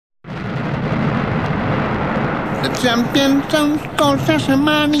The champion sound called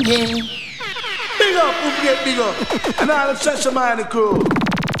Shashamane, yeah. Big up, who get big up? And all the Shashamane crew.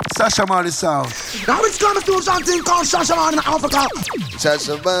 Shashamane sound. Now it's gonna do something called Shashamane in Africa.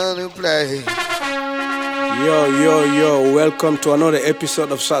 Shashamane play. Yo, welcome to another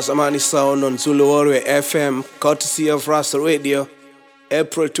episode of Shashamane Sound on Zulu Warrior FM, courtesy of Rasta Radio,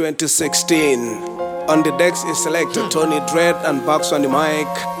 April 2016. On the decks is selector Tony Dread and Box on the mic.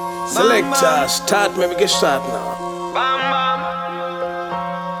 Selector, start, maybe get start now. Bam bam,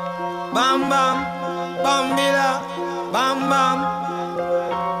 bam bam, bambila, bam bam,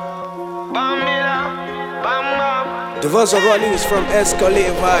 bambila, bam bam. The verse of running is from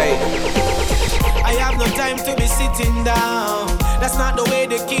Escalade. I have no time to be sitting down. That's not the way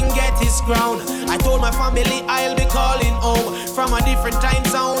the king get his crown. I told my family I'll be calling home from a different time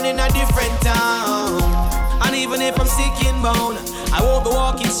zone in a different town. And even if I'm sick in bone, I won't be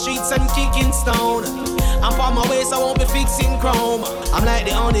walking streets and kicking stone. And for my waist I won't be fixing chrome. I'm like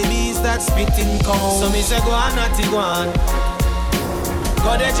the only bees that spitting comb. So me say go on, natty go on.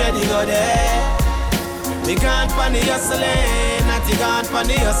 Go there, Jenny, go there. Me can't pan the hustling, natty can't pan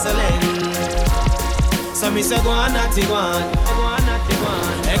the hustling. So me say go on, natty go on.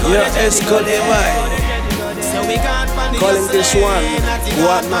 Yeah, Escalade. So we can't pan the calling this one,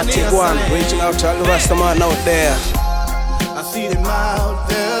 go out, natty go on. Reaching out to all the Rastaman out there. I see them out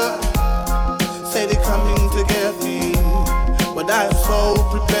there, say they're coming to get me, but I am so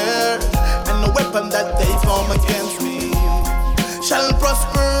prepared, and the weapon that they form against me shall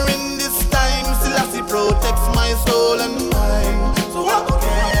prosper in this time. Selassie protects my soul and mind, so I'll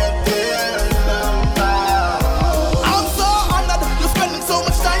get there somehow. I'm so honored, you're spending so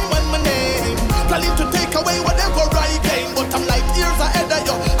much time on my name, planning to take away whatever I gain, but I'm like years ahead of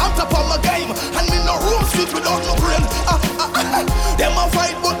you, I'm top of my game, and me no room sit without no brain. Them a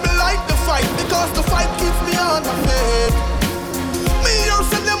fight, but me like the fight, because the fight keeps me on my feet. Me here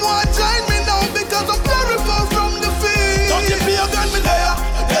say them want join me now, because I'm very far from the field. Don't you feel gun me there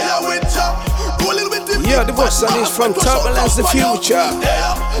with ya, rolling with the yeah, the voice is from Turbulence the Future.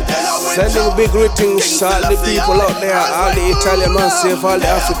 Sending big greetings to all the people out there, all the Italian man safe, all the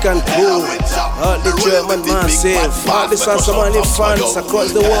African crew, all the German man safe, all the Shashamane fans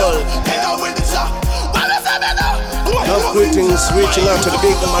across the world. Love greetings reaching out to the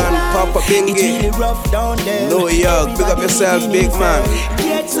big man, Papa Bingy. New York, big up yourself, big man.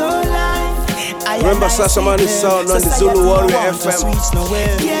 Remember Shashamane Sound on the Zulu Warrior FM.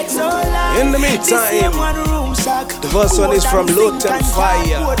 In the meantime, the first one is from Luton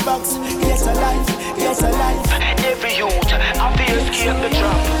Fire. Every youth, I feel scared to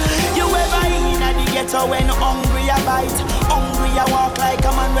drop. You ever in at the ghetto when hungry I bite? Hungry I walk like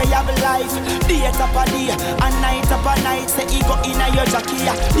a man where you have a life. Day up a day, and night up a night. Say he go in a your jockey,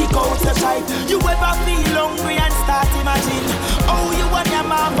 pick out your type. You ever feel hungry and start imagine oh, you and your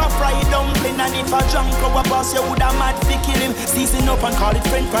mom a fried dumpling, and if a drunk our boss you woulda mad fi kill him. Season up and call it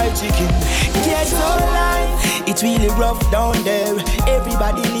French fried chicken. Ghetto life, it's really rough down there.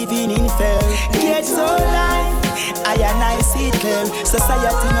 Everybody living in fear. Ghetto life, I and I see it clear.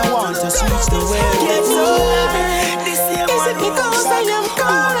 Society no want to switch the way. Ghetto life, this year is it because I am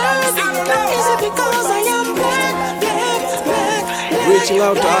cold? Is it because I am black? Reaching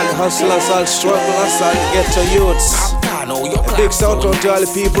out to all the hustlers, all strugglers, all the ghetto youths. A big shout out to all the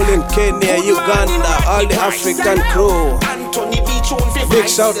people in Kenya, Uganda, all the African crew. Big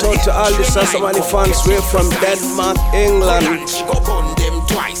shout out to all the Shashamane fans way from Denmark, England.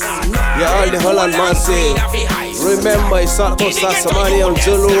 Yeah, all the Holland man say, remember it's all about Shashamane on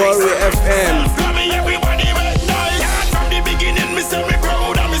Zulu Warrior FM.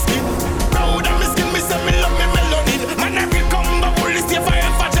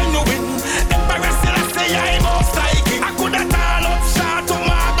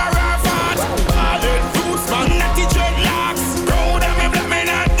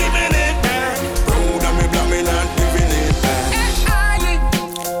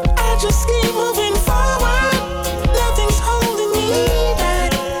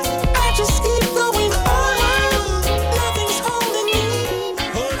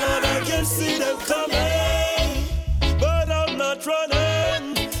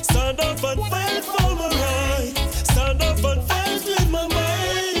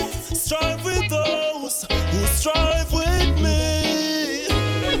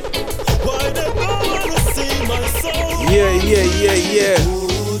 Yeah.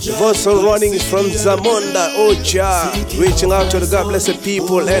 The voice on running is from Zamunda Oja, reaching out to the God blessed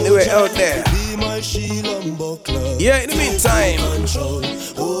people anywhere out there. Yeah, in the meantime,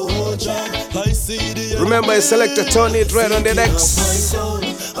 remember Selector Tony Dread on the decks.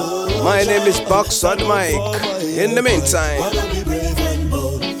 My name is Box on the mic. In the meantime, Wanna be brave and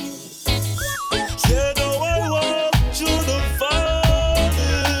bold. Share the walk through the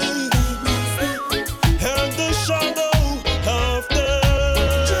valley and the shadow of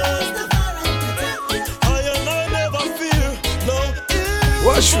death. I never fear no evil.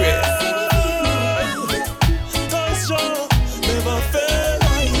 watch it. Cause you never fail.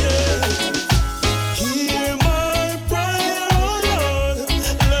 Hear my prayer, oh Lord.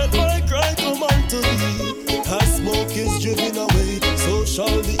 Let my cry come unto thee. As smoke is driven away, so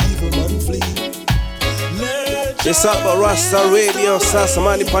shall the evil man flee. Let It's all about Rasta Radio,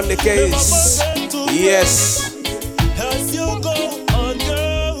 Shashamane upon the case. Yes. as you go on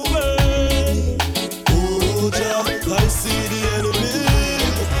your way. Oh Jah, I see the enemy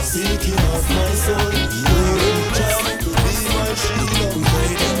seeking of my soul. Oh Jah, be my shield and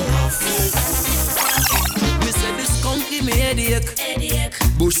my faith. Me say this skunk give me headache.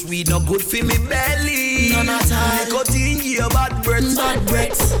 Bushweed no good for me belly. None at all. Nicotine give you bad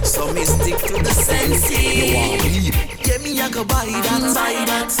breath. So me stick to the sensi. Yeah, me I go buy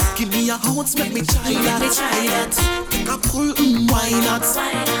that. Give me a ounce, make me try that. Take a pull, why not?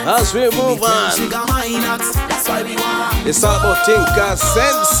 As we move on, Sugar why not? That's why we want. it's all about Tinker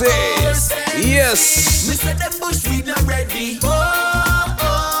Senses. Yes. Me say them bushweed not ready.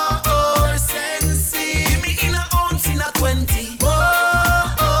 Sensi. Give me in a ounce, in a 20.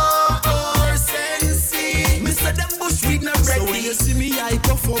 Sensi. Me say them bushweed not ready. So when you see me, I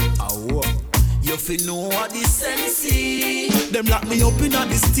puff up. You feel know what the sensi. Them lock me up in a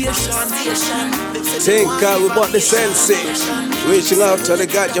the station. Tinker, we bought the Sensi. Reaching out to the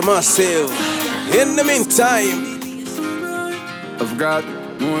God you massive. In the meantime, I've got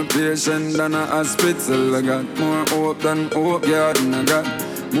more patience than a hospital. I got more hope than hope garden. I got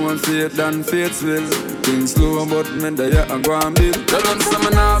more faith than faith will. Things slow but me there I go and build. Tell them say me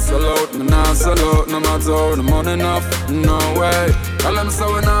nah sell out, no matter how the money enough, no way. Tell them say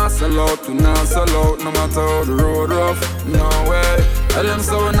we nah sell out, no matter how the road rough, no way. Tell them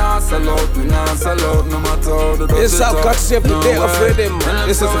say we nah sell out, no matter how the dirty it's our tough, courtesy of the day of freedom.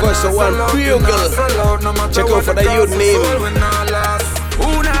 This is voice of one Bugle. Check out for the youth name.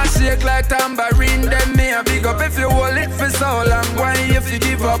 Who not shake like tambourine, them me a big up. If you hold it for so long, why if you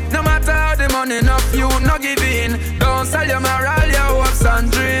give up? No matter how the money enough, you no give in. Don't sell your moral, your hopes and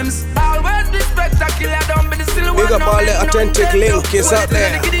dreams. Always be spectacular, don't be the silly one. Big up all the authentic link is out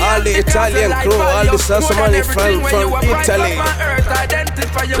there. All the Italian crew, all the Shashamane from Italy. Tell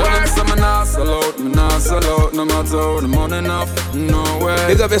them say me nah sell out, no matter how the money enough, no way.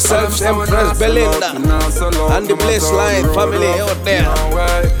 Big up yourself, Empress Belinda, and the Bliss Line family out there.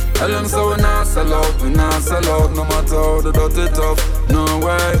 Tell them so we nah sell out, no matter how the dirty tough, no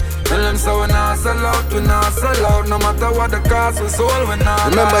way. Tell them so we nah sell out, no matter what the cost, we sold, we nah.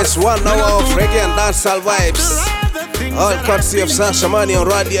 Remember, it's 1 hour of reggae and dancehall vibes. All courtesy of Shashamane on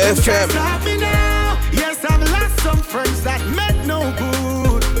Radio FM. Yes, I've lost some friends that meant no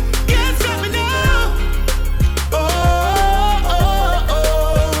good. Can't stop me now. Oh,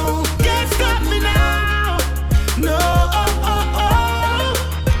 can't stop me now. No,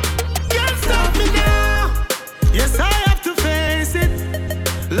 can't stop me now. Yes, I have to face it.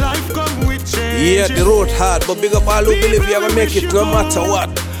 Life come with change. Yeah, the road hard, but big up all who believe you ever make it no matter what.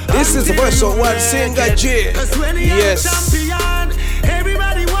 This is the voice of one singer J. Yes. Champion,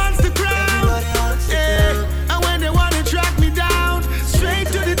 everybody wants the crown. Yeah. And when they want to track me down, straight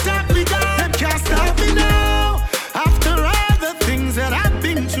to the top me down. Them can't stop me now. After all the things that I've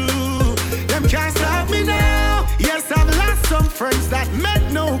been through, them can't stop me now. Yes, I've lost some friends that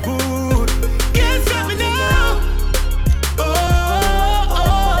meant no good. Can't stop me now. Oh,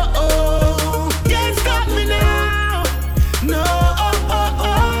 can't stop me now. No.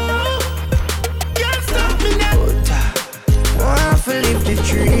 Live the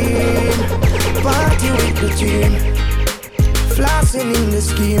dream, party with the team, flossing in the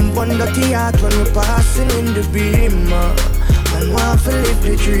scheme, bun dirty heart when we're passing in the beam. Man want to live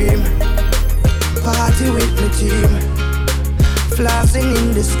the dream, party with the team, flossing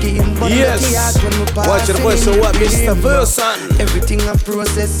in the scheme, bun dirty heart when we're passing in the beam. Mr. Everything I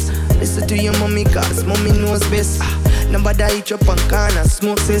process, listen to your mommy cause mommy knows best. Nobody eat up on corner,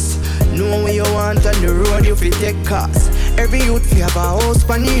 smoke this. Know where you want on the road, you feel take cars. Every youth fi have a house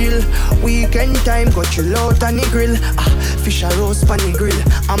pan the hill. Weekend time, go chill out on the grill. Fish a roast pan the grill.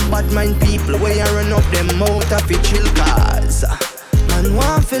 And bad mind people where you run up them mouth a fi chill cars. Man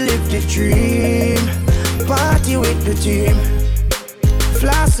want fi live the dream, party with the team,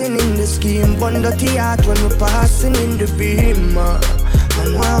 flossing in the scheme, bun dirty heart when we're passing in the beam. Man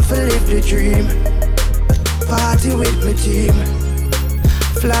want fi live the dream, party with my team,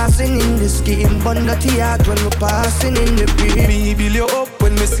 flossing in the scheme, bunda heart when we're passing in the beat. Me build you up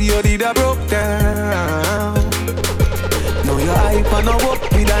when me see you did a broke down. Now you hype and up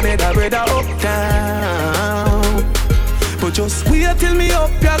with another brother uptown. But just wait till me up,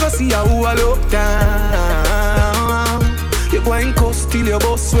 you go see how I look down. You go and cuss till your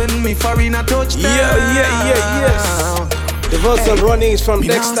boss when me foreign a touchdown. Yes. The versal running is from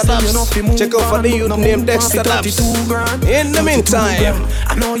Dexter Dabs. Check out for the youth named Dexter Dabs. In the meantime,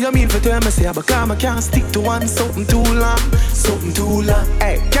 I know you mean for tell me say, but I can't stick to one something too long.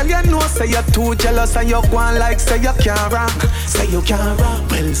 Hey, girl, you know say you're too jealous and you go on like say you can't rock.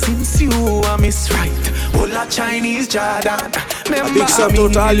 Well, since you are miss right, all a Chinese Jordan. A big shout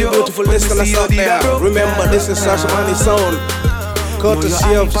out to all you beautiful listeners out there. Remember, this is Shashamane sound,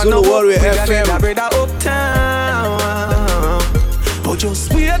 courtesy of Zulu Warrior FM. But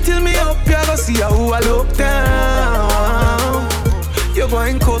just wait till me up, you go see how I look down. You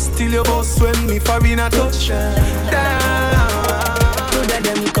going cuss till your boss when me foreign a touchdown. Today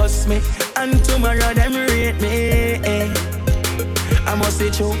them cuss me, and tomorrow them rate me. I must say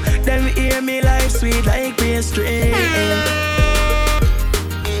true, them hear me life sweet like pastry.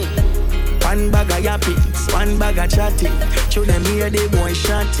 One bag of yappings, one bag of chatting. Show them hear the boy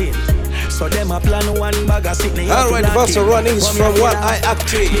shouting. So them a plan one bag of sitting. Alright, the versal running is from what I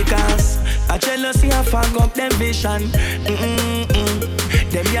active. Because I jealousy I fag up them vision.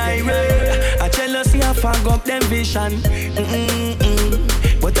 Them I jealousy I fag up them vision.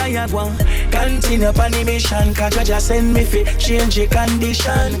 But I have one continue upon the mission. Cause you just send me fi change the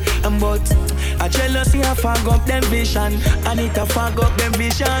condition. But I jealousy I fag up them vision. I need to fag up them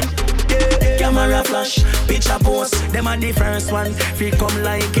vision. Yeah. Camera flash, picture post. Them are the first one, feel come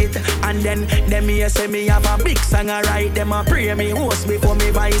like it. And then them here say me have a big song I write. Them a pray me host before me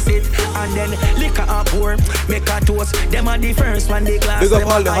vice it. And then liquor up pour, make a toast. Them are the first one, the glass. Big up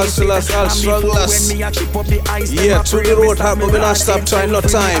all the hustlers, all strugglers. When me a chip up the ice, yeah, to the road hard, but we not stop trying no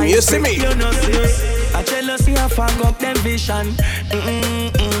time. You see me? You know, see, I jealousy I fag up them vision.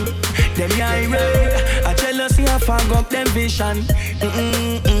 Them I jealousy I fag up them vision.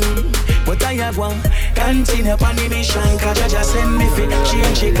 But I have one continue upon the mission. Cause you just send me fi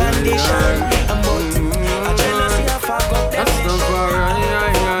change the condition. But I jealousy I fag up them vision.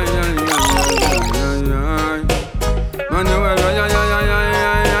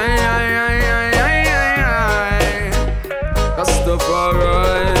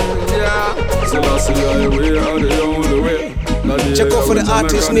 Check out for the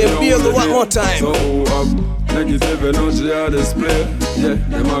artist named Bill one more time. Negative energy I display. Yeah,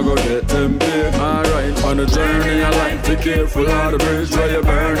 them a go get them pay. Alright, on the journey of life, be careful of the bridge where you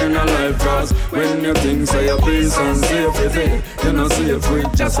burn in a life. Cause when you think say your peace and safety, you're not safe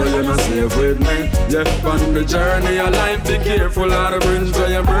with just so you're not safe with me. Yeah, on the journey of life, be careful of the bridge where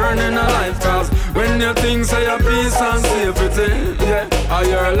you burn in a life. Cause when you think say your peace and safety, yeah, all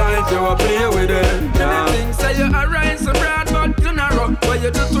your life you will play with it. Yeah. When you think say you arise abroad but you narrow, what you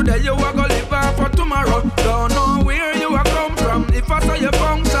do today you are gonna live on for tomorrow. Don't know where you are come from. If I saw you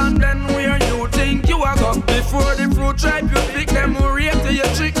function, then where you think you are go. Before the fruit tribe, you pick them, who rate till you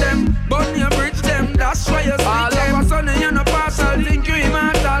trick them. Burn you bridge them, that's why you see all them. All of a sudden you no partial, think you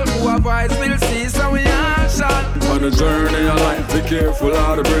immortal. Who a voice will see, so we all shall. On the journey of life, be careful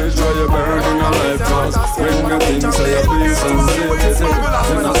of the bridge where you burn in a life. Cause when you think say your peace and safety,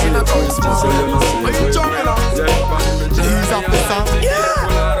 you're not safe with me, so you're not safe with me. Ease up the sound.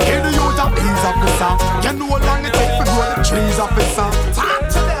 Hear the youth up, ease up the sound. You know how long it takes to grow the trees up the sound. Talk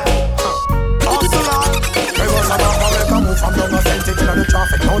to them. From down a Celtic in the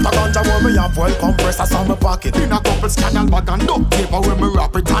traffic. Out a ganja where me have well compressors on my pocket. In a couple scandal bag and duct tape where me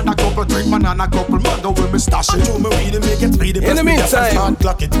wrap it. And a couple drink man and a couple mango where me stash it. Do me weed and make it speedy. In the meantime,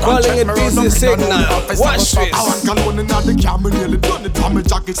 calling it busy signal. Watch this. I want cologne in the camera nearly done it. And me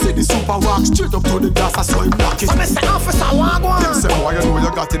jacket say the super rock straight up to the glass. I saw him knock it. So me say officer wagwan. Them say boy you know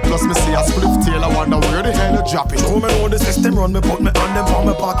you got it. Plus me see a split tail. I wonder where the hell you drop it. Show me know the system run. Me put me on them for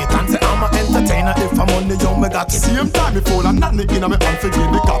my pocket. And say I'm a entertainer. If I'm on the young me got it. Same time me full and nothing in me hand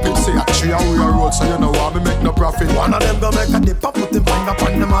forget the copy. Say a tree away a road so you know why me make no profit. One of them go make a dip and put him finger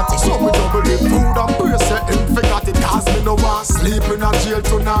on the mat. So me double the food and brace say him forgot it. Cause me no want sleep in a jail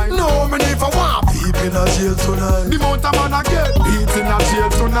tonight. No me never want peep in a jail tonight. The amount of man I get beat in a jail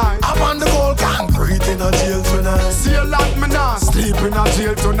tonight. I'm on the gold concrete in a jail tonight. See a lot me not sleep in a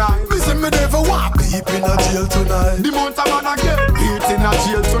jail tonight. Listen me never want peep in a jail tonight. The amount of man I get beat in a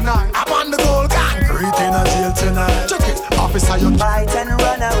jail tonight. I'm on the gold concrete in a jail tonight. Check it. Officer, you fight and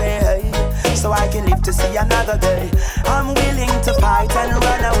run away, so I can live to see another day. I'm willing to fight and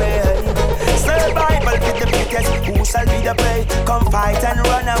run away. Survival with the biggest, who shall be need a play. Come fight and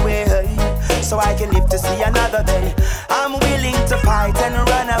run away, so I can live to see another day. I'm willing to fight and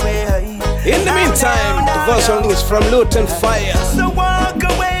run away. In the meantime, the version is from Luton Fire. So walk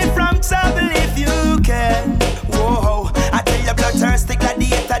away from trouble if you can. Whoa, I tell you, bloodthirsty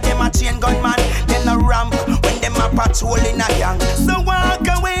gladiator, them a chain gunman, them a ramp when them a patrol in a gang. So walk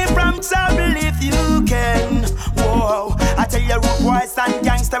away from trouble if you can. Whoa, I tell you, root boys and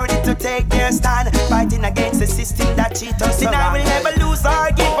gangsters ready to take their stand, fighting against the system that cheat us. And I will never lose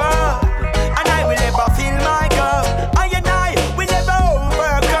or give up, and I will never feel my cup. I and I will never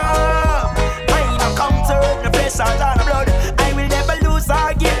overcome. I ain't not come to hurt the flesh or the blood. I will never lose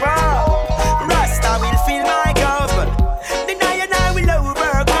or give up. Rasta will fill my cup, then I and I will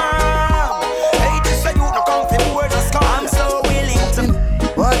overcome. Hey, this a youth no come for more just come. I'm so willing to.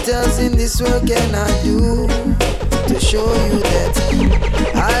 What else in this world can I do to show you that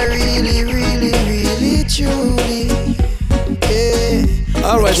I really, really, really, truly, yeah.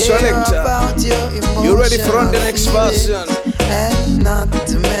 Alright, selector, you ready for on the next version? And not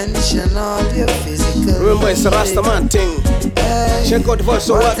to mention all your physical. Remember, it's a Rastaman thing. Check out the voice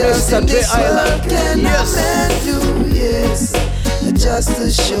of what is at the island. Yes. Do, yes, just to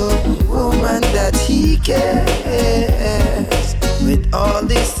show a woman that he cares. With all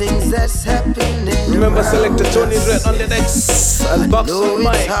these things that's happening. Remember, Selector Tony Red on the next and box on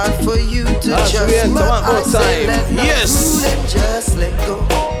mic. It's hard for you to as just we enter one more time. Yes. Just let go.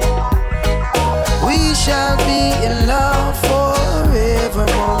 We shall be in love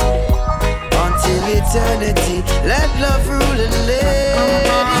forevermore until eternity. Let love rule and let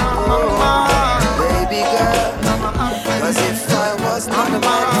it go, baby girl. 'Cause if I was not the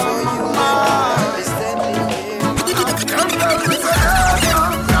man for you, I'd be standing here.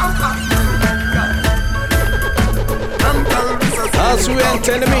 As we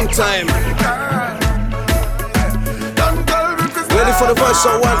enter in the meantime, ready for the voice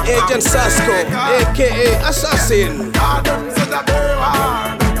of one Agent Sasko, aka Assassin.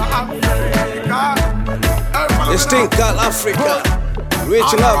 This thing called Africa,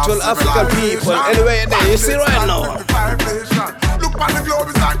 reaching out to all African people anywhere there. You see right now. Look on the globe,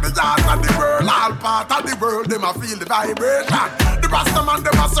 it's like the yard of the world. All part of the world, them a feel the vibration. The Rastaman,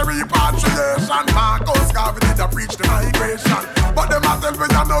 them a say repatriation. Marcus Garvey did a preach the migration. But them a tell me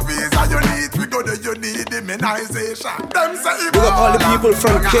you no visa you need. We go there, you need immunization. Them say big up all the people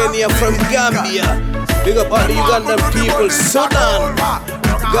from Kenya, from Gambia. Big up all the Ugandan people, Sudan.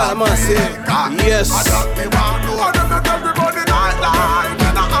 Ghana say, yes.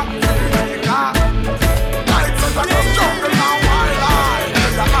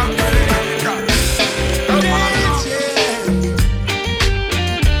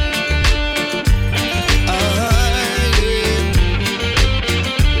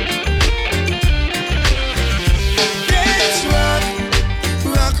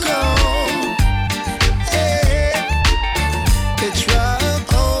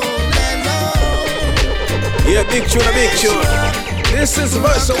 Big tune, a big tune. This is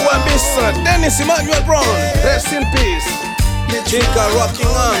verse of one Mr. Dennis Emmanuel Brown. Rest in peace. Chica rocking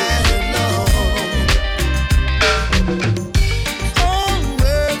on.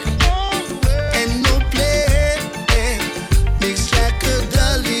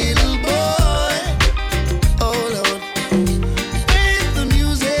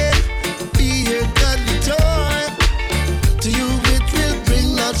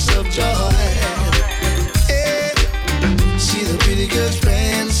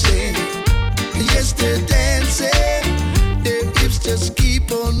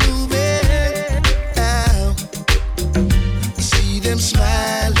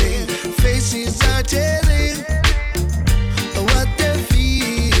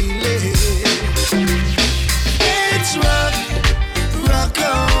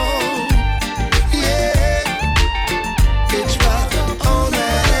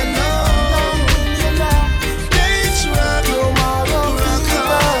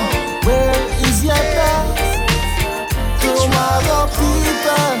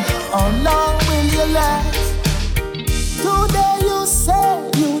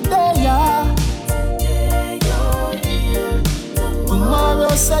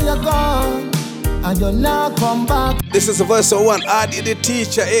 This is the voice of one Adi the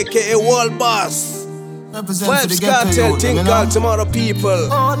teacher, aka World Boss. Vibes Cartel, think called Tomorrow People.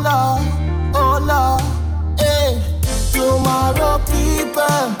 Oh Lord, hey, tomorrow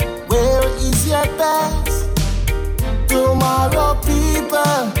people, where is your best? Tomorrow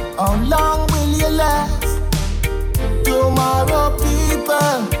people, how long will you last? Tomorrow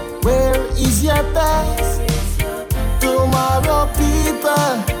people, where is your best? Tomorrow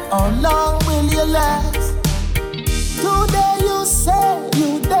people, how long will you last? say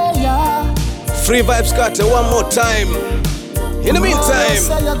you there. Free Vibes Carter one more time. In the meantime,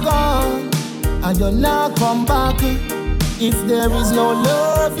 say you're gone and you'll not come back. If there is no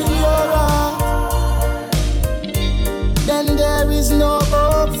love in your heart, then there is no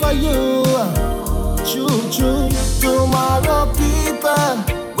hope for you. True, true. Tomorrow, people,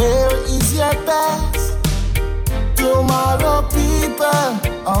 where is your past? Tomorrow, people,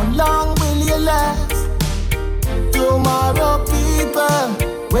 how long will you last? Tomorrow, people,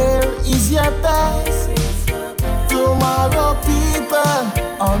 where is your past? Tomorrow, people,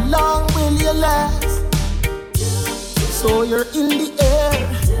 how long will you last? So you're in the air,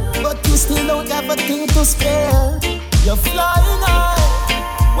 but you still don't have a thing to spare. You're flying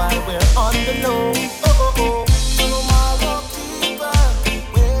high while we're on the low. Oh, oh, oh. Tomorrow, people,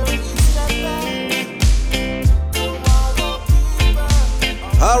 where is your bed?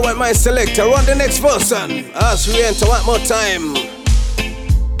 alright, my selector, run the next person as we enter one more time.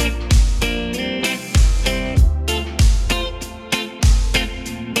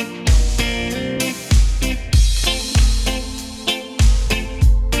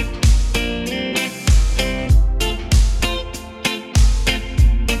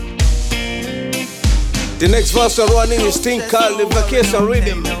 The next verse we're running is thing called the Vacation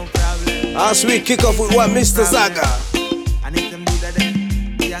Rhythm. As we kick off with one Mr. Zaga. And if them do that,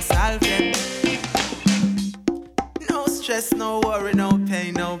 then we are solve them. No stress, no worry, no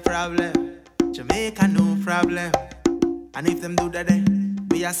pain, no problem. Jamaica, no problem. And if them do that, then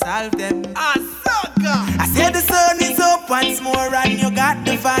we are solve them. I said the sun is up once more and you got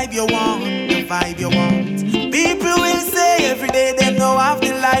the vibe you want, the vibe you want. People will say every day them know have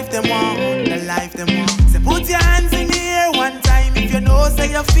the life them want, the life them want. So put your hands in the air one time if you know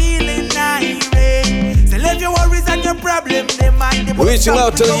say you're feeling irate. So leave your worries and your problems, they might be reaching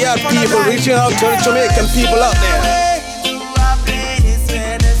out to the young people, reaching out to the Jamaican people out there.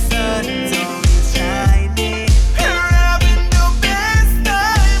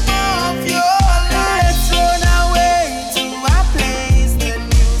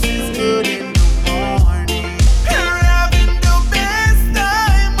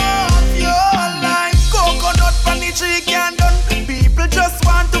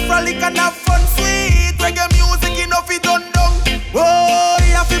 And have fun, sweet reggae music enough it done down. Whoa,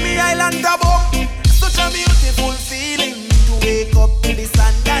 you feel me island above. Such a beautiful feeling to wake up to the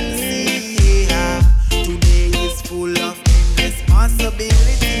sun and see. Yeah. Today is full of endless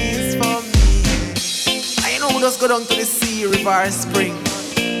possibilities for me. I know just go down to the sea, river, spring,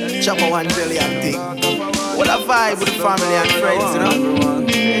 chop a one jelly and thing. What a vibe with the family and friends, you know.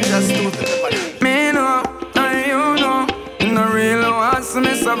 Just do it. Me know, and you know. No real wants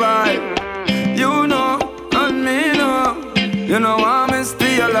me survive. You know, and me know. You know I'm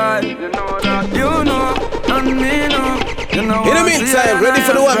still alive. You know that. You know, and me know. You know in the meantime, ready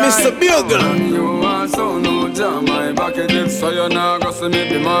for the one, Mr. Bugle. And you are so no jam my bucket lips, so you're not gonna see me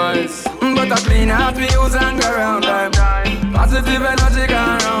demise. But a clean heart we use and go around them. Positive energy go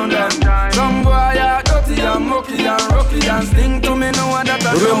around them. Some boy are dirty and mucky and rocky and sting to me no one that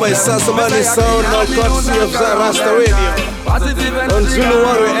I remember it's Shashamane sound now courtesy of Rasta Radio on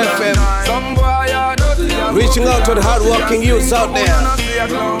Zulu FM. Reaching out to the hard-working youths out there.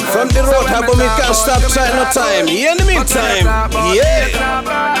 From the road, how about me can't stop trying no time. In the meantime,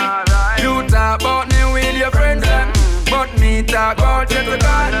 yeah. You talk about me with your friends, but me talk about you to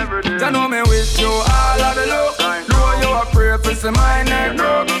God. You know me wish you all of the luck. Know you a pray for some my neck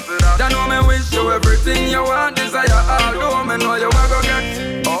broke. You know me wish you everything you want, desire all. Though me know you a go get.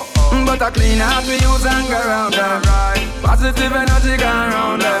 But a clean heart we use and go around them. Positive energy go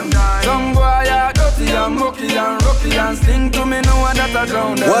around them. Some boy are dirty and mucky and rocky and sting to me no one that I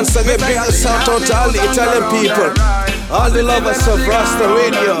drown them. Once again, big shout out to all the Italian people, all the lovers of Rasta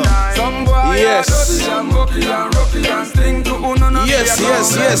Radio. Yes.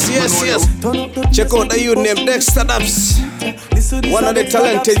 Yes. Check out the youth named Dexter Dubs. One of the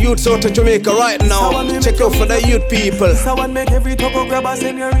talented youths out of Jamaica right now. Check out for the youth people. Someone make every topo grab a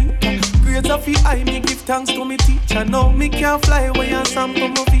senorita. Greater fee I me give thanks to me teacher. Now me can't fly away and sample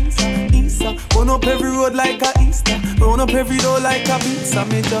my visa. Run up every road like a Easter. Run up every door like a pizza.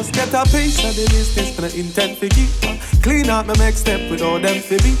 Me just get a piece of the business and I intend to keep. Clean out my next step without them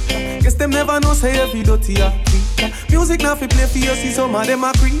for beat. Guess them never know say every dirty a creeper. Music now fi play for you, see some of them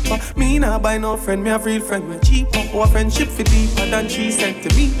a creeper. Me nah buy no friend, me a real friend we cheaper. Our friendship fi deeper than 3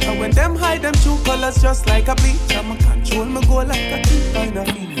 centimeters. And when them hide them true colors just like a bleach. I'ma control me go like a keeper in a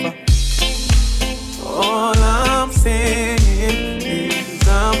fever. All I'm saying is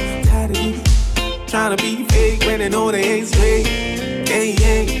I'm tired of it. Trying to be fake when they know they ain't straight.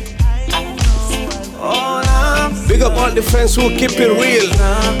 Yeah. All I'm big up all the friends who keep it real.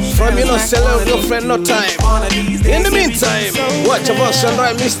 From you know, sell out your friend no time. In the meantime, watch a boss and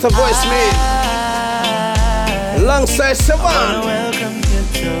right, Mr. Voicemail. Alongside Savan.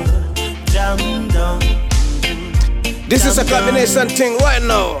 This is a combination thing right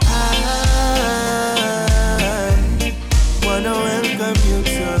now. Wanna welcome you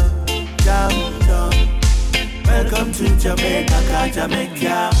to Jam Dog. Welcome to Jamaica,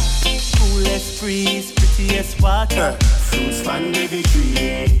 Jamaica. Coolest breeze, prettiest water. Fruits from every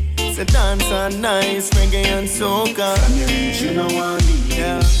tree. It's a dance and nice, reggae and soca. From your age, you know what I mean.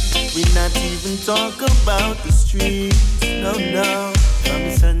 Yeah. We not even talk about the streets. No, no.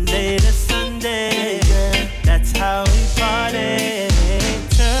 From Sunday to Sunday, yeah. That's how we party.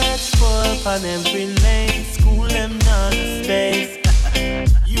 Church full upon every lane. School them not the space.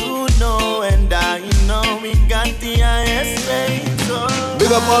 You know and I know we got the highest rate. So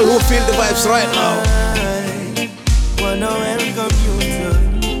big up all who feel the vibes right now. I wanna welcome you to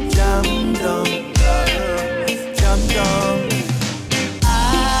Jam Dog. Jam Dog. I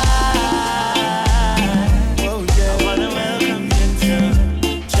wanna welcome you to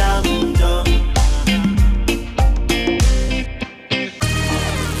Jam Dog.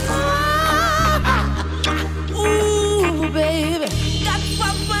 Ooh, baby. That's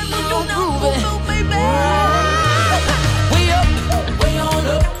what when we do now, baby. Way on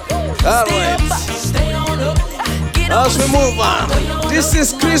up. All right. Stay on up. As we move on, this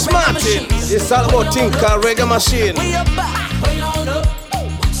is Chris Martin. It's all about thing called Reggae Machine. Way on up.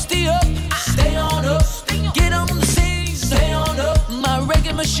 Stay up. Stay on up. Get on the scene. Stay on up. My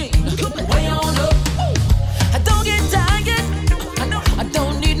reggae machine. Way on up. I don't get tired. I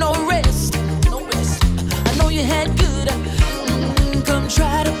don't need no rest. I know you had good. Come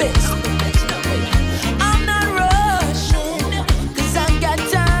try the best. I'm not rushing, 'cause I got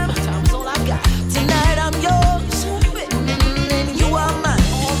time. Time's all I got. Tonight I'm yours, and you are mine.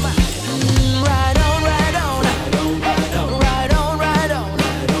 Ride on, ride on. Ride on, ride on.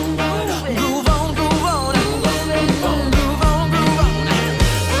 Groove on, groove on. Groove on, groove on.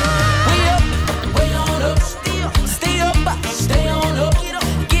 Way on up. Stay up, stay on up.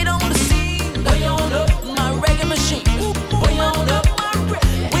 Get on the scene. Way on up. My reggae machine. Way on up.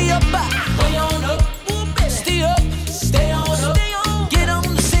 Way up, way on up. Stay up, stay on up. Get on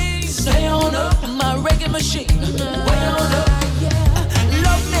the scene. Stay on up. My reggae machine. Way on up.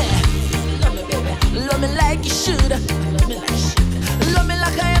 Love me, baby. Love me like you should. Love me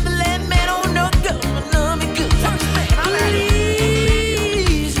like I ever let man on no good. Love me good.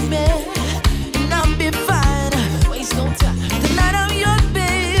 Please me, and I'll be fine. Waste no time. Tonight I'm your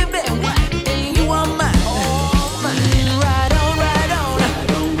baby, and you are mine. Ride on, ride on.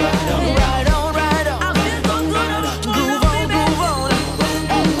 Ride on, ride on. Groove on, groove on.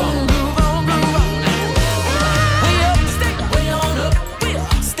 Groove on, groove on. Way up, way on up.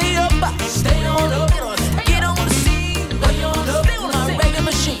 Stay up, stay on up. Get on the scene. Way on up. My reggae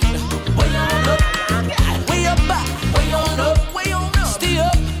machine. Way on up. Way up, way on up. Stay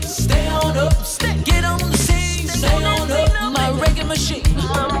up, stay on up. Get on the scene. Stay on up. My reggae machine.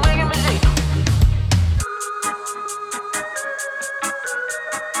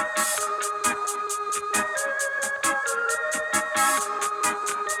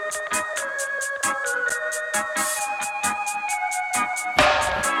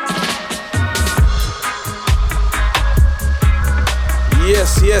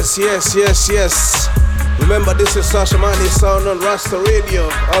 Yes. Remember, this is Shashamane sound on Rasta Radio,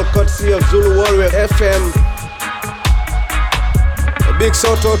 all courtesy of Zulu Warrior FM. A big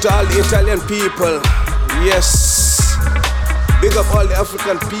shout out to all the Italian people. Yes. Big up all the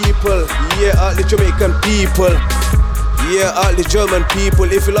African people. Yeah, all the Jamaican people. Yeah, all the German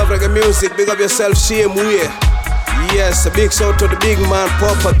people. If you love reggae music, big up yourself same way. Yes, a big shout to the big man,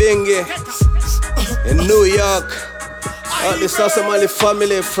 Papa Bengi in New York. All the Shashamane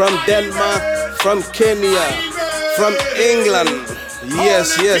family from Denmark, from Kenya, from England.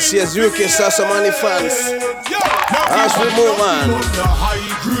 Yes, UK Shashamane fans. As we move on. High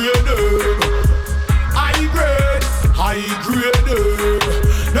grade.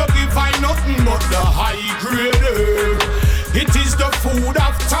 No give I nothing but the high grade. It is the food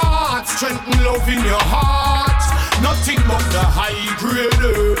of thought, strength and love in your heart. Nothing but the high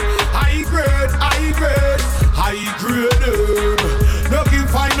grade. High grade. No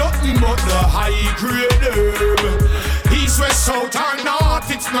give I nothing but the high grade. East, west, south or north,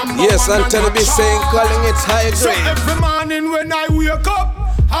 it's number yes, one. Yes, Antony be saying, calling it high grade. So every morning when I wake up,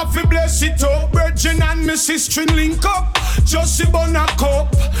 I feel bless it up, Virgin and my sister link up. Just a bun a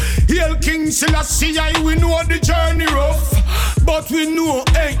cup. Hail King Selassie, we know the journey rough, but we know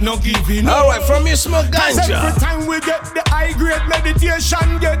ain't no giving up. Alright, from you smoke ganja. Every time we get the high grade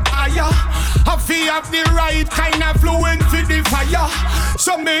meditation get higher. I feel have the right kind of fluent for the fire.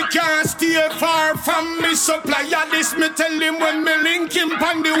 So me can't stay far from me supplier. This me tell him when me link him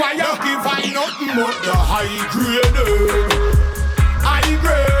on the wire. Don't give I nothing but the high grade. High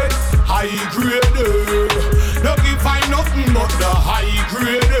grade, high grade. Don't give I nothing but the high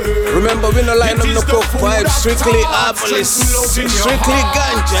grade. Remember, we no line up no coke vibe, strictly herbalist, strictly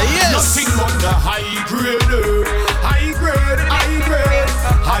ganja, yes. Nothing but the high grade, high grade, high grade,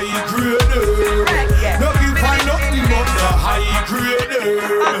 high grade. Don't give I nothing but the high grade.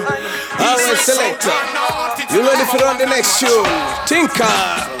 Alright, selector, you ready for on the next tune? Tinker,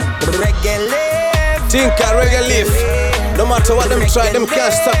 reggae live, Tinker, reggae live. No matter what them try, them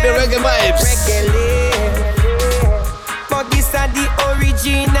can't stop the reggae vibes. Reggae live. But this are the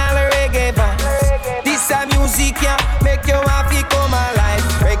original reggae vibes. This a music yeah, make you happy come alive.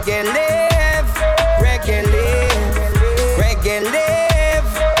 Reggae live, reggae live, reggae live,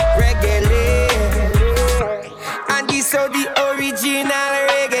 reggae live. And this are the original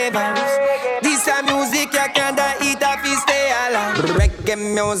reggae vibes. This a music you can't eat up, you stay alive. Reggae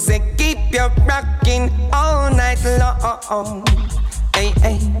music keep you rocking all night long. Hey,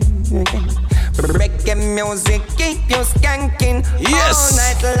 hey, hey. Reggae music keep you skanking all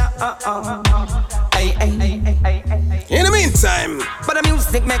night long. Hey, hey, hey, hey, hey. In the meantime, but the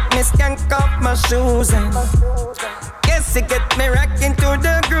music make me skank off my shoes and guess it get me rocking to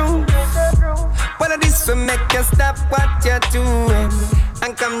the groove. But this will make you stop what you're doing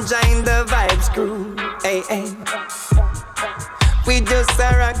and come join the vibes crew. Hey, hey. We just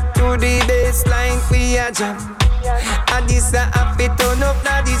a rock to the baseline, we a jam. And this a happy turn up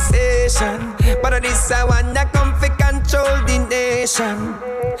na the station. But this a one that come fi control the nation.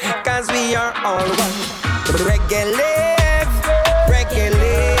 Cause we are all one. Reggae live, reggae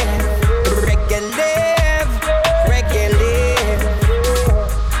live, reggae live, reggae live.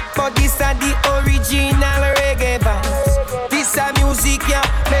 But this a the original reggae vibes. This a music yeah,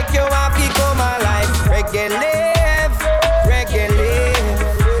 make you happy come alive. Reggae live, reggae live,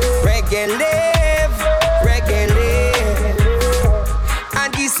 reggae live, reggae live.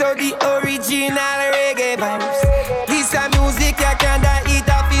 And this are the original reggae vibes. This a music you can't eat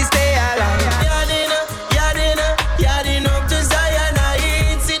up, you stay alive. Yarding up to Zion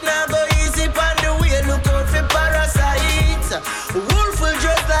heights. It now go easy on the way, look out for parasites. Wolf will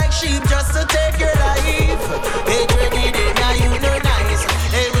dress like sheep just to take your life. Hey, ready, now you know nice.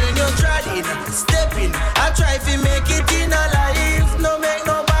 Hey, when you're trying, stepping, I try to make it in a life. No make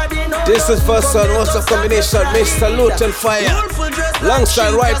nobody know. This is first son, what's the combination? Mr. Luton Fire,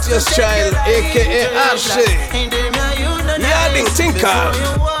 alongside Righteous Child, aka Ashley. Yarding Tinker.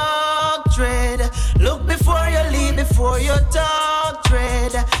 Look before you leave, before you talk,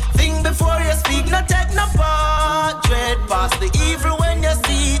 tread. Think before you speak, not take no part, tread. Past the evil when you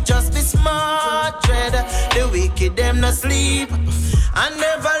see it, just be smart, tread. The wicked them no sleep, and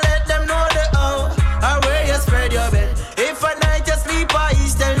never let them know the how or where you spread your bed. If at night you sleep or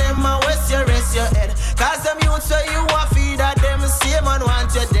east, tell them west you rest your head. Cause them youth say you want feed at them same and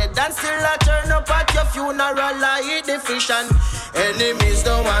want you dead. And still I turn up at your funeral, I eat the fish and enemies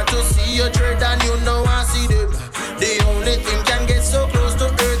don't want to see you tread and you don't want to see them. The only thing can get so close to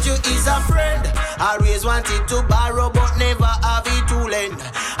hurt you is a friend. Always wanted to borrow but never have it to lend.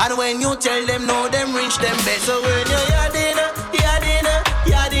 And when you tell them no, them reach them best. So when you're yarding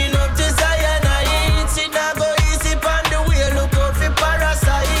up to Zion heights, it now go easy on the way, look out for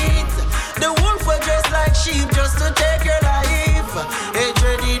parasites. The wolf will dress like sheep just to take your life. Hey,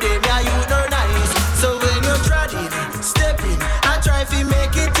 ready them, yeah, you know nice. So when you're trying, stepping, I try to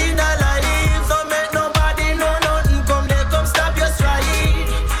make it in a life. Don't make nobody know nothing, come there, come stop your stride.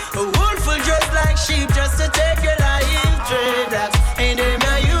 A wolf will dress like sheep just to take your life. Trade that, and them,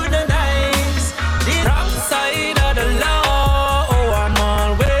 yeah, you know nice. The wrong side of the law, oh, I'm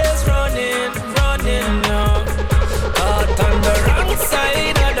always running now. Out on the wrong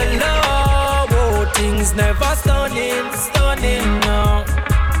side of the law, oh, things never stunning now.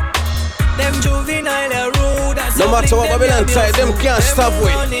 Them juvenile rude. No matter what Babylon try, them can't stop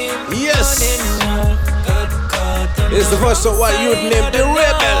with. Yes. It's the first of what you'd name the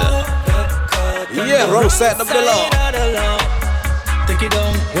rebel. Yeah, wrong side of the law. Take it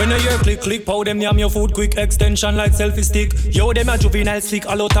down. When you hear click, click, pow them yam your food quick. Extension like selfie stick. Yo, them a juvenile slick.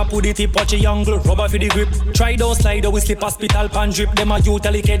 All out top with the tip, watch a angle. Rubber for the grip. Try those slide we slip hospital pan drip. Them a you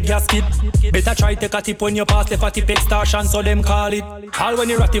delicate gasket. Better try take a tip when you pass left a tip extortion, so them call it. All when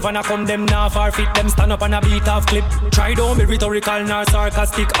you active and a come them now forfeit. Them stand up and a beat off clip. Try don't be rhetorical nor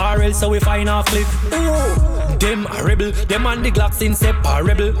sarcastic, or else so we find a flip. Ooh, them a rebel. Them and the Glocks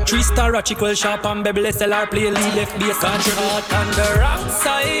inseparable. 3-star a chick well sharp and bebble. SLR play lead left base control. On the wrong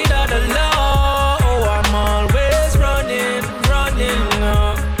side of the law, oh, I'm always running.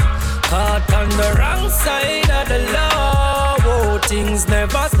 Caught on the wrong side of the law, oh, things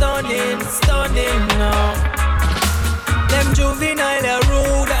never stunning. Them juvenile are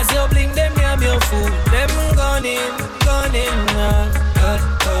rude, as you blink them yam your food. Them gunning.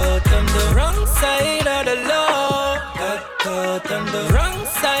 Caught on the wrong side of the law. Caught on the wrong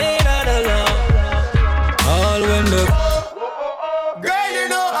side of the law. All when the girl, you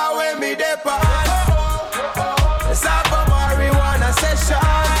know how when me depart. Let's have a marijuana session.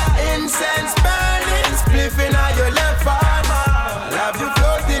 Incense burning, spliffing on your left arm. I'll have you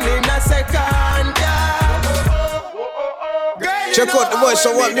floating in a second, yeah. Check out the voice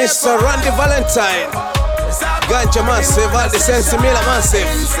of what Mr. Randy Valentine. Ganja massive, all the sense Miller massive.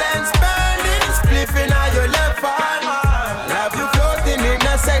 Incense burning, spliffing on your left arm. I'll have you floating in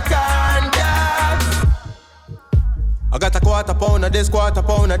a second, yeah. I got a quarter pound of this, quarter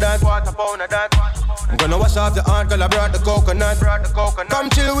pound of that. I'm gonna wash off the heart, girl, I brought the coconut. Come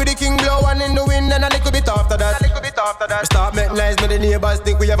chill with the king, blow one in the wind, and a little bit after that. We start making lies, but the neighbors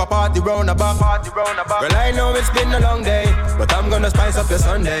think we have a party round the back. Girl, I know it's been a long day, but I'm gonna spice up your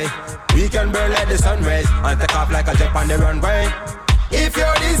Sunday. We can burn like the sun rays, and take off like a jet on the runway. If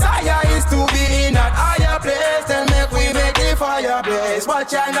your desire is to be in that higher place, then we make the fireplace.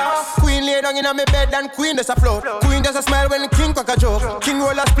 Watch out now. Queen lay down in my bed and queen does a float. Queen does a smile when king cock a joke. King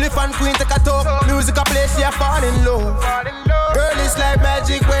roll a spliff and queen take a talk. Music a play, she a fall in love. Girl, it's like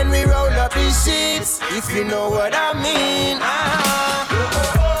magic when we roll up these sheets. If you know what I mean.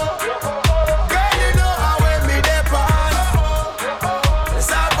 Girl, you know how when me depart. Let's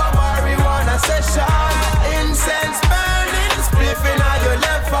have a marijuana session. Incense burning, spliffing on your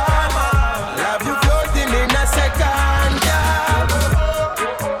left arm. Love you floating in a second, yeah.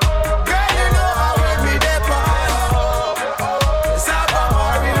 Girl, you know how when me depart. Let's have a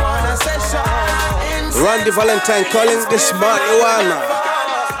marijuana session. Randy Valentine calling this marijuana.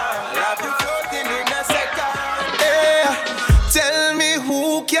 Love you floating in a second, yeah. Tell me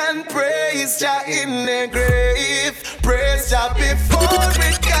who can praise Jah in the grave. Praise Jah before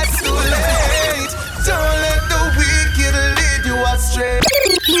it gets too late. Don't let the wicked lead you astray.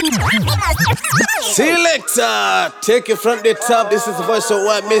 Selector, take it from the top. This is the voice of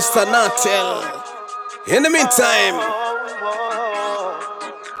what Mr. Natel. In the meantime,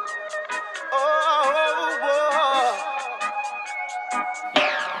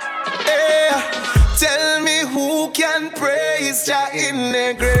 tell me who can praise Jah in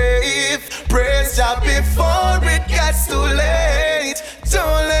the grave. Praise Jah before it gets too late.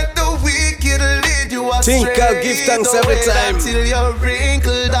 Don't let the wicked lead you astray. think I'll give thanks every time. Till you're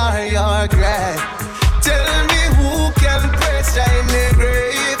wrinkled or you're gray. Tell me who can praise Jah in the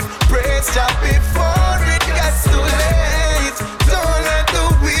grave. Praise Jah before it gets too late. Don't let the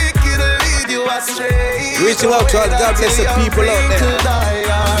wicked lead you astray. Reaching out to all God bless the people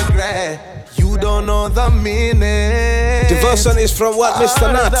out there. You don't know the meaning. The version is from what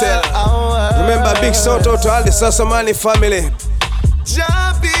Mr. Natel. Remember, big shout out to all the Shashamane family.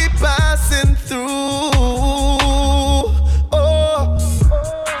 Jah be passing through. Oh,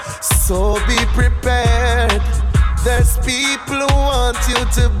 so be prepared. There's people who want you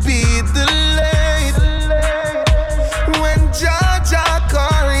to be delayed. When Jah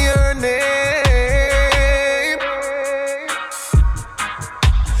call your name.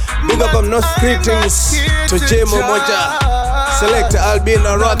 Big up no greetings to J Momoja. Selector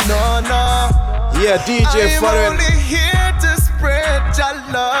Albina Rock. Yeah, DJ Foreign. I'm only here to spread Jah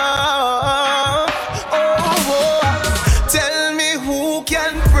love. Oh, tell me who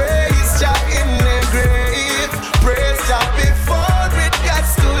can praise Jah in the grave. Praise Jah before it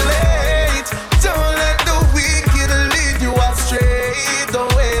gets too late. Don't let the wicked lead you astray.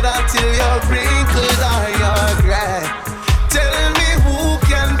 Don't wait until you're wrinkled or you're gray. Tell me who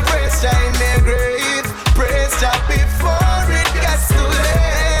can praise Jah in the grave. Praise Jah before it gets too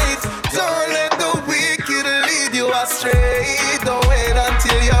late. Don't let the wicked lead you astray. Don't wait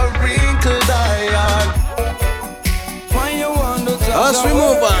until you're wrinkled or you're. As we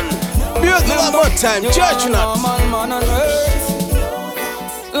move on, bugle one more time, church not.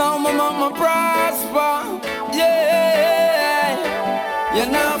 Long my mama prosper, yeah.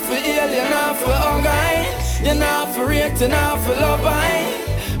 You're not for ill, you're not for hungry. You're not for rate, you're not for love,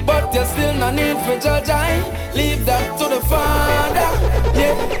 but you still no need for judge, leave that to the Father,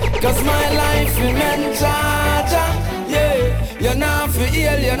 yeah. Cause my life in men charge, yeah. You're not for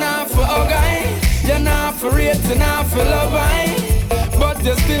ill, you're not for hungry. You're not for rate, you're not for love, but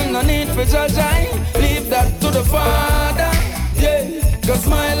you still no need for judge, leave that to the Father, yeah. Cause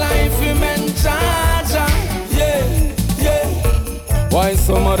my life in men charge, yeah, yeah. Why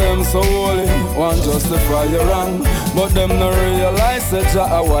some of them so holy, want justify your wrong, but them no realize that Jah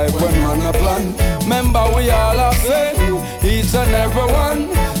a wipe when man a plan. Remember we all have sin, each and every one.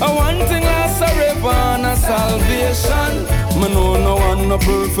 A one thing lasts forever and a salvation. Me know no one no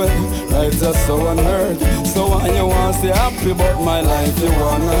perfect, right just so unheard. So why you want to stay happy but my life you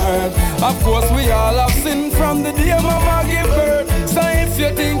wanna hurt? Of course we all have sinned from the day mama give birth. So if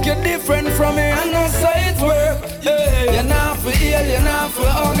you think you're different from me, I know so it work. Yeah. You're not for ill, you're not for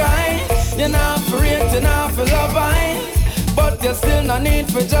hungry. You're not for rate, you're not for love, but you still no need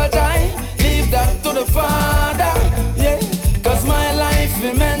for judge, leave that to the Father, yeah. Cause my life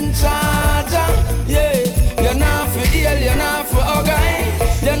in men charge, yeah. You're not for ill, you're not for hungry.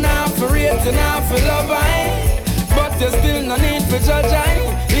 You're not for rate, you're not for love, but you still no need for judge,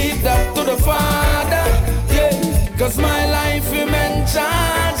 leave that to the Father, yeah. Cause my life in men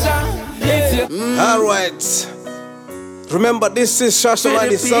charge, yeah. Alright. Remember, this is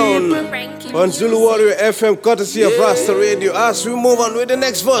Shashamane sound on Zulu Warrior FM, courtesy of Rasta Radio. As we move on with the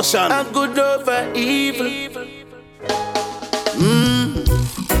next version. I'm good over evil.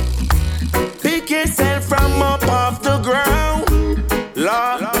 Pick yourself from up off the ground,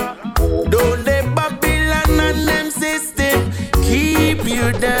 Lord. Don't let Babylon and them system keep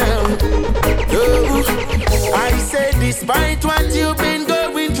you down. Oh, I said, despite what you've been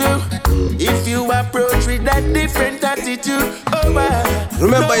going through, if you approach with that different attitude,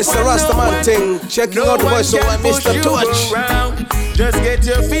 remember it's the Rastaman thing. Checking out the voice of Mr. Touch. Just get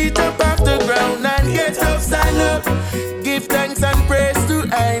your feet up off the ground and get up, stand up. Give thanks and praise to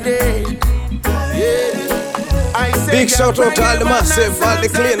ID. Yeah. I say big shout out to all the massive, all the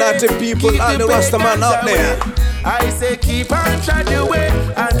clean-hearted people, all the Rastaman out there. I say keep on trying the way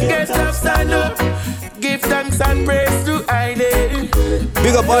and get up, stand up. Give thanks and praise to ID.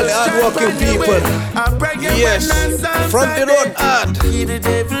 Big up all the hard-working people. Yes, from the road hard. Keep the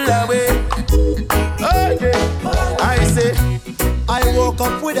devil away. Oh, yeah. I say, I woke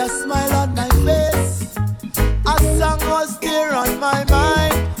up with a smile on my face. A song was there on my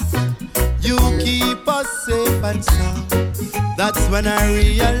mind. You keep us safe and sound. That's when I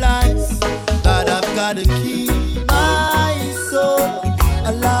realized that I've got to keep my soul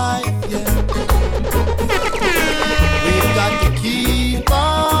alive, yeah. We've got to keep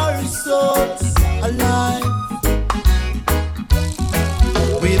our souls alive.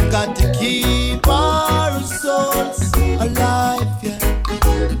 We've got to keep our souls alive, yeah.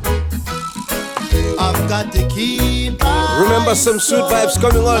 I've got to keep our remember some sweet vibes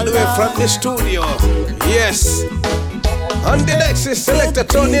coming all the way from the studio. Yes. On the next is Selector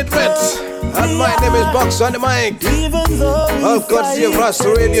Tony Red. And my name is Box on the mic. All courtesy of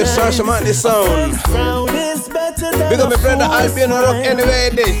Rasta Radio, Shashamane sound. Big up my brother Albion Rock anyway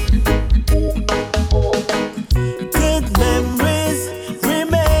day. Good memories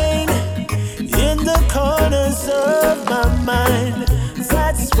remain in the corners of my mind.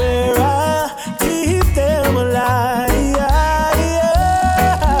 That's where I keep them alive.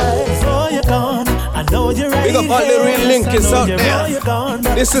 So you're gone, I know you're right. Big up all the real links out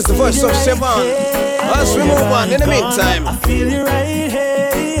there. This is the voice of Siobhan. As we move on in the meantime. I feel you right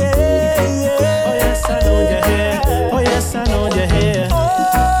here. Oh yes, I know you're here. Oh yes, I know you're here.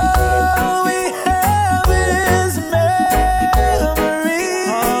 All we have is memory.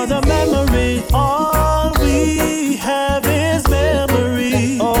 All the memory. All we have is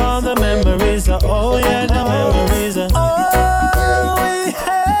memory. All the memories are. Oh yeah, the memories are. All we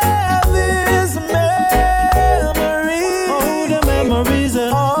have is memory. Oh, the memories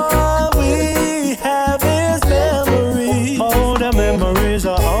are. All we have is memory. Oh, the memories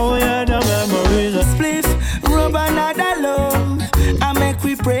are. Oh yeah, the memories are. Spliff, rub another lung. I make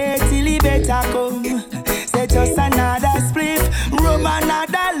we pray till he better come. Say just another spliff, rub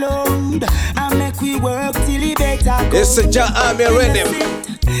another lung. I make we work till he better come. It's a Jah Army rhythm.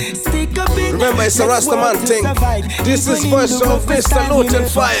 Remember, it's a Rastaman thing. This is voice of Mr. Luton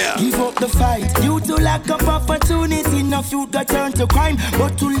Fire. Give up the fight due to lack of opportunity. Enough youth got turned to crime,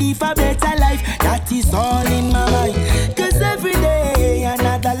 but to live a better life, that is all in my mind. Cause every day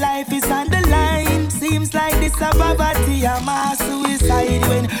another life is on the line. Seems like this mass of poverty and mass suicide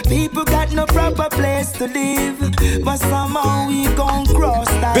when people got no proper place to live. But somehow we gon' cross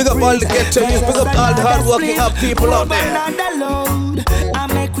that big up all the ghetto youth, big up all the hard working up people out there. Another load, I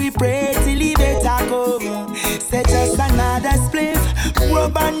make we pray till he better come. Say just another spliff,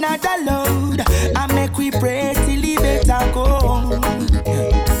 rub another load, I make we pray till he better come.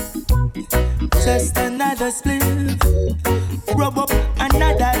 Just another spliff, rub up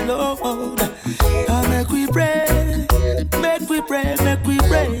another load, I make we pray, make we pray, make we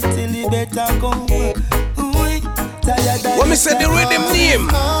pray till he better come. When me say the rhythm name,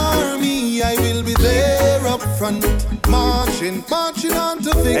 army, I will be there up front, marching on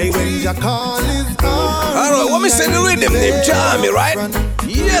to victory. Hey, when your call is army. Alright, when me say the rhythm name, Jamie, right?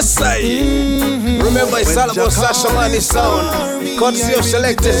 Yes, I. Remember, it's all about Shashamane sound. Courtesy of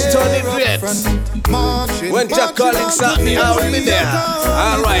selectors, Tony Reds. When Jack Collins at me, I will be there.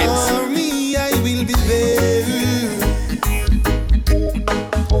 Alright. Army, I will be there.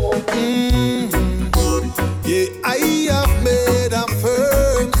 I have made a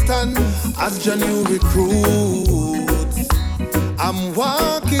firm stand as your new recruit. I'm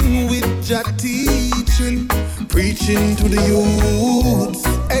walking with your teaching, preaching to the youth.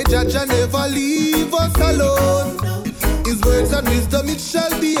 Hey, Jah never leave us alone. His words and wisdom, it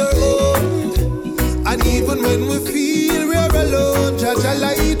shall be your own. And even when we feel we're alone, Jah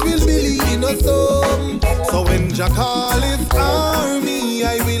light will be leading us home. So when Jah call his army,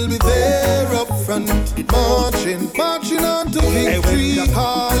 I will be there up front, marching on to victory. When Jah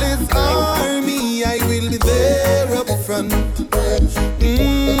call his army, I will be there up front.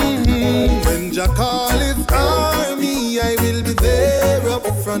 When Jah call his army, I will be there up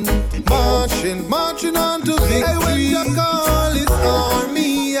front, marching on to victory. When Jah call his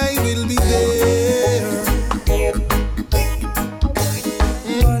army, I will be there.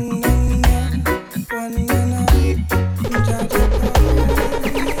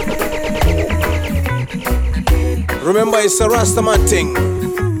 remember it's a Rastaman thing.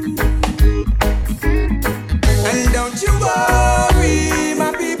 And don't you worry,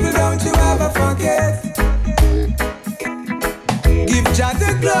 my people, don't you ever forget. Give Jah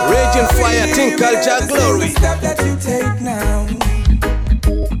the glory. Raging fire, tinkle Jah glory. Step that you take now.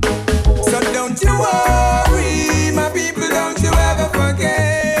 So don't you worry, my people, don't you ever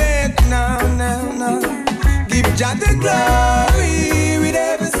forget. No. Give Jah the glory with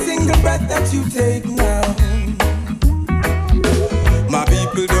every single breath that you take now. My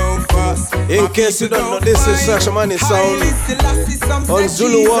people don't fast. In case you don't know, this is Shashamane sound on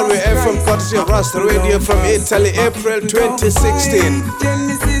Zulu Warrior FM, courtesy of Rasta Radio from Italy, April 2016.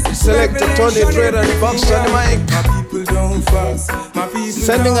 Selector Tony Trade and Box on the mic.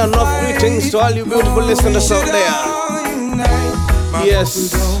 Sending enough greetings to all you beautiful listeners out there.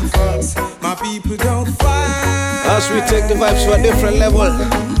 Yes. As we take the vibes to a different level.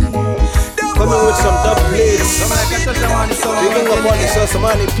 Coming with some dub plates. Picking up on the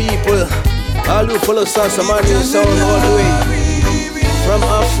Shashamane people. All who follow Shashamane sound all the way from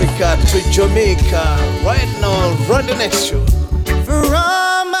Africa to Jamaica. Right now, run the next show.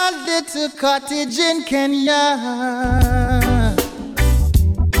 From a little cottage in Kenya,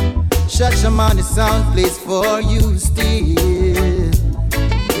 Shashamane sound plays for you still.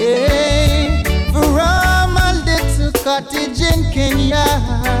 Yeah. From a little cottage in Kenya,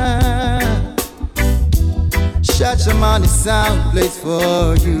 Shashamane sound plays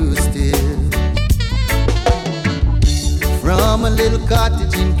for you still. From a little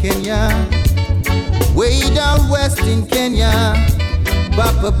cottage in Kenya, way down west in Kenya,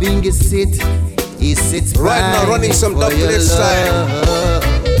 Papa Bingi he sits right now running some double plate style.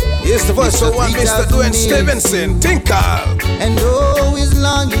 Here's the voice of one Mr. Dwayne Stevenson, Tinkle. And always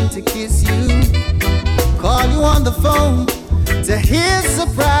longing to kiss you, call you on the phone, to his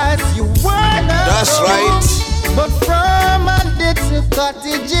surprise you were not. That's home. right. But from a little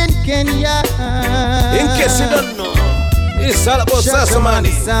cottage in Kenya, in case you don't know, it's all about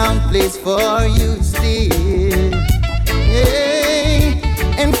Shashamane. Sound plays for you still.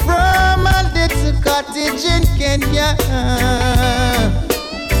 Yeah. And from a little cottage in Kenya,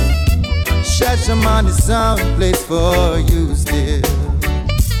 Shashamane sound plays for you still.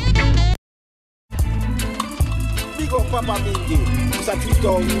 Big up Papa Bingi, Mr.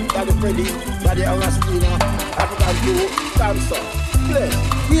 Tito, Daddy Freddy, Daddy Arastina, African Joe, Kamsa. Play.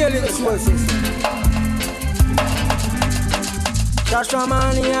 Really the soul system.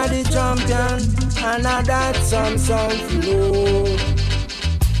 Shashamane are the champion, and that some sound flow.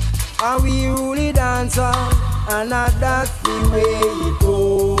 And we really dance on, and that the way it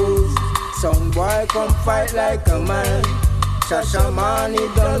goes. Some boy come fight like a man.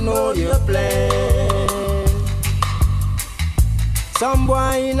 Shashamane don't know your plan. Some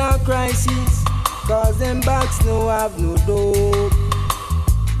boy in a crisis, cause them backs no have no dope.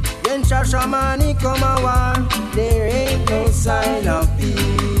 When Shashamane come a war, there ain't no sign of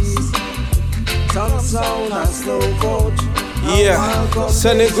peace. Some sound a slow coach. Yeah,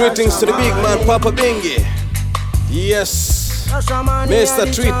 sending greetings to the big man, Papa Bingy. Yes,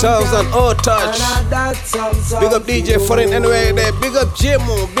 Mr. 3000 Touch. Big up DJ Foreign anyway there. Big up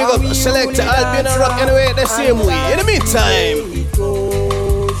Jemo. Big up Selector Albina Rock anyway the same way. In the meantime,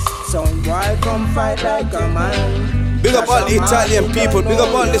 some boy come fight like a man. big up all the Italian people. Big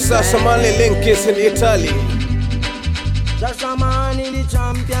up all the Shashamane links in Italy. Shashamane the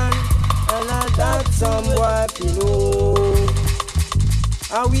champion, and I that some boy below.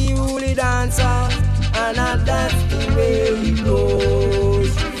 And we really dance and that's the way it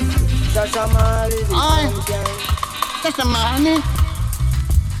goes. Shashamane the champion. Shashamane,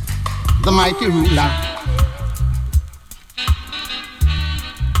 the mighty ruler.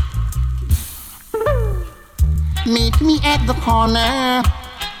 Meet me at the corner,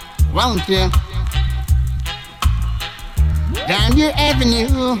 won't you? Down your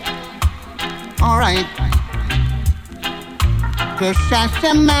avenue, alright. Cause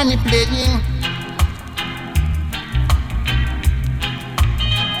Shashamane playing.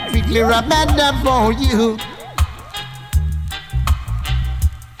 Quickly rub that up for you.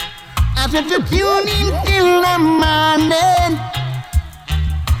 I said to tune in till the morning.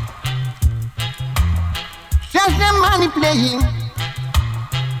 Shashamane playing.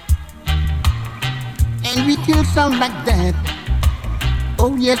 And we kill sound like that.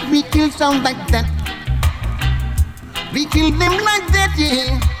 Oh yes, we kill sound like that. We kill them like that,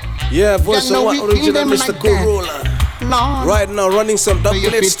 yeah. Yeah, voice of what original Mr. Corolla. Right now, running some double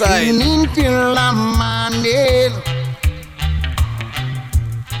so style. Till the morning.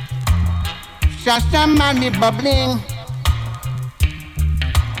 Shashamane bubbling.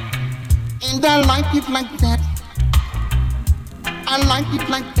 And I like it like that. I like it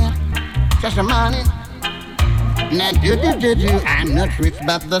like that. Shashamane. Now do. I'm not rich,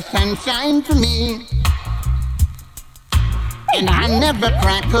 but the sunshine to me. And I never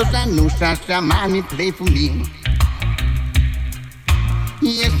cry, cause I know Shashamane play for me.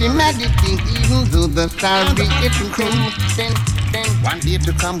 Yes, the magic thing, even though the stars be getting cool. Then one day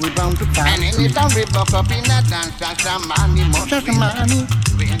to come, we're bound to pass. And anytime we buck up in a dance, Shashamane, more Shashamane.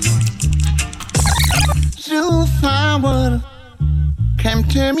 So forward, come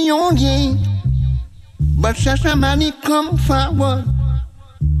turn me on, yeah. But Shashamane come forward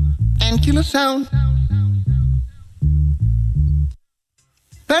and kill a sound.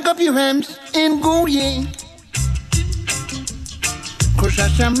 Back up your hands and go, yeah. Cause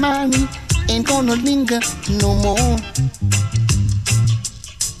Shashamane ain't gonna linger no more.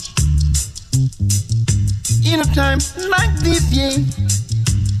 In a time like this, yeah.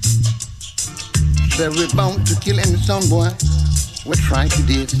 So we're bound to kill any son, boy. We'll try to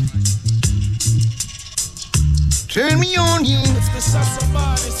this. Turn me on, yeah. It's the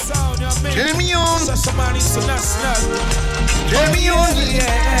Shashamane sound, you know what I mean? Turn me on. Shashamane international. Turn me on,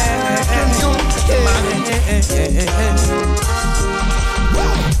 yeah. Turn me on.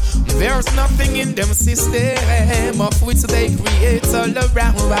 There's nothing in them system of which they create all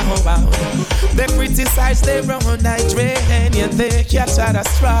around. They criticize their own hydrain, yet they catch at a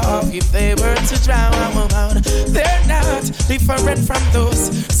straw if they were to drown. They're not different from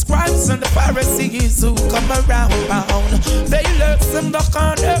those scribes and the Pharisees who come around. They lurk in the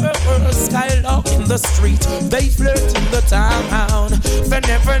corner, skylark in the street. They flirt in the town. They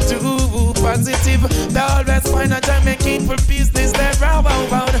never do positive. They always find a time and keep for business. They're round.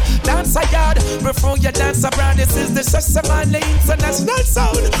 Dance a yard before you dance around. This is the Shashamane international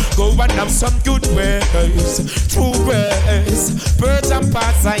sound. Go and have some good ways, true grace. Birds and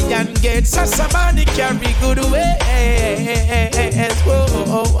pass and get Shashamane carry good ways.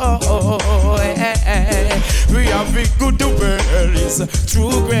 We have the good ways,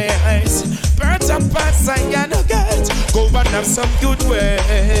 true grace. Birds and pass and get. Go and have some good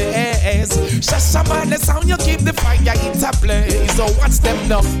ways. Shashamane sound, you keep the fire in a place. So watch them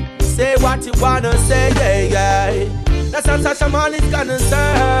now. Say what you wanna say, yeah. That's how Shashamane is gonna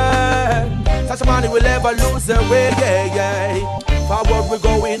say. Shashamane will never lose their way, yeah. Forward we're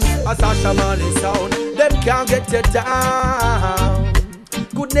going, as Shashamane sound. Them can't get it down.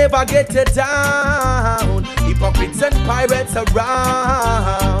 Could never get it down. Hypocrites and pirates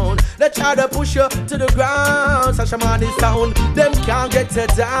around. They try to push you to the ground. Shashamane sound. Them can't get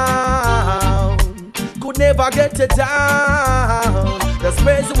it down. Could never get it down. Just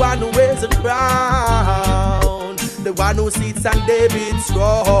praise the one who wears the crown. The one who sits on David's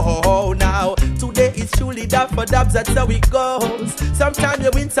throne. Now, today say it's truly that for dabs, that's how it goes. Sometimes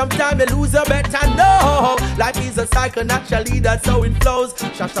you win, sometimes you lose, you better know. Life is a cycle, naturally, that's how it flows.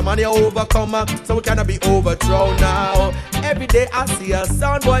 Shashamane overcomer, so we cannot be overthrown now. Every day I see a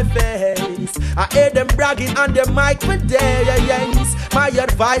soundboy face, I hear them bragging on their mic per day. Yes. My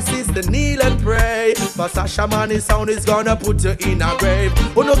advice is to kneel and pray, for Shashamane sound is gonna put you in a grave.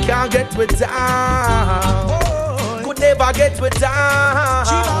 Who no can't get with down, could never get with down.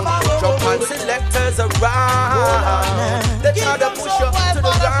 Jump and selectors around, they try to push you to the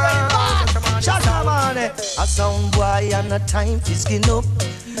ground. Shashamane, a sound boy and a time fi skin up.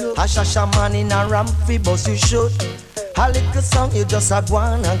 A Shashamane in a ramp fi bust you shut. A little song you just a go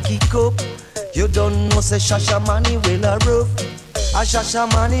on and kick up. You don't know say Shashamane will a rough. A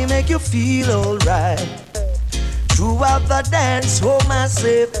Shashamane make you feel alright. Throughout the dance, oh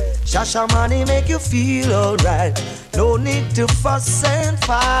massive. Shashamane make you feel alright. No need to fuss and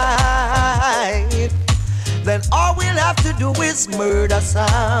fight. Then all we'll have to do is murder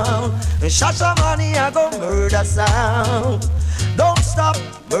sound. And Shashamane I go murder sound. Don't stop,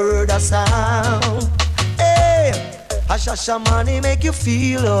 murder sound. Hey, a Shashamane make you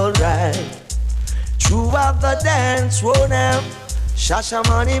feel alright. Throughout the dance, oh now.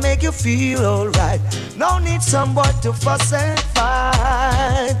 Shashamane make you feel alright. No need some boy to fuss and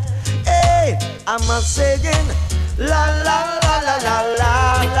fight. Hey, I'm a singing la la la la la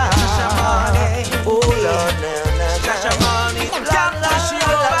la la. Shashamane, oh Lord, Shashamane, can't push you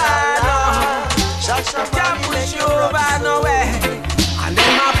over, no. Shashamane can't push you over nowhere. And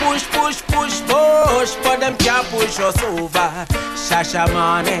them a push, but them can't push us over.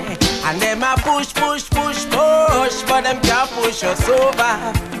 Shashamane, and them a push, but them can't push us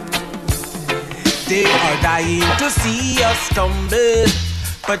over. They are dying to see us stumble,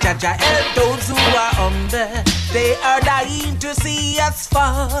 but Jaja help those who are humble. They are dying to see us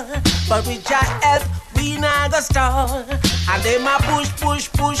fall, but with Jah help we not go stall. And them a push,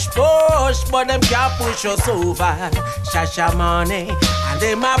 but them can't push us over. Shashamane, and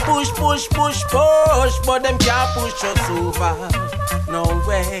them a push, but them can't push us over. No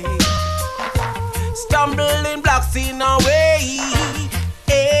way. Stumbling blocks in our way,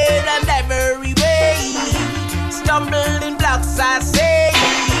 air and every way. Stumbling blocks I say,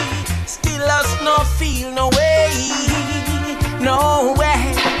 still us no feel no way, no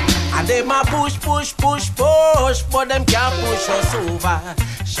way. And them a push, but them can't push us over.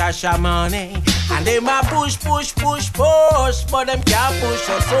 Shashamane, and them a push, but them can't push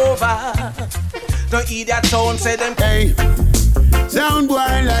us over. Don't hear that sound, say them. Hey, sound boy,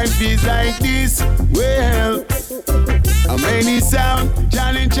 life is like this. Well, a many sound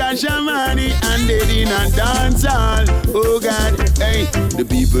challenge Shashamane and they did not dance all. Oh God, hey, the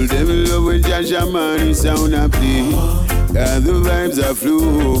people them love when Shashamane sound a play. And the vibes are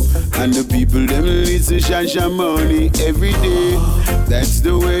flow, and the people them listen Shashamane every day. That's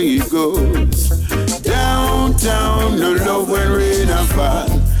the way it goes. Downtown, no love when rain a fall.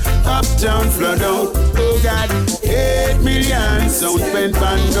 Uptown flood out, oh God, 8 million sound spent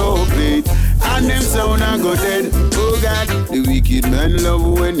on no plate. And them sound a go dead, oh God. The wicked man love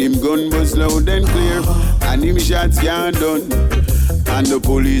when him gun bust loud and clear, and him shots can't done. And the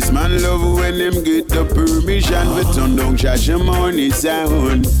policeman love when them get the permission to turn down Shashamane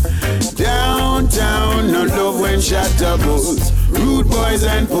sound. Downtown, no love when shot about rude boys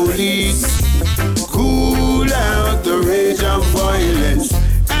and police. Cool out the rage of violence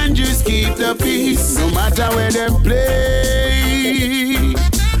and just keep the peace. No matter where them play,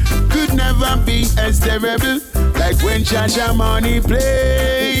 could never be as terrible like when Shashamane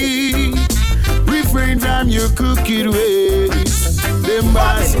play. Refrain from your crooked ways. Them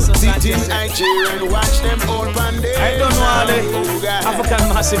bars sit in high chair and watch them all pandey. I don't know how they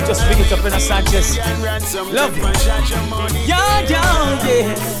African massive just pick it up in a Sanchez. Love you. Yeah.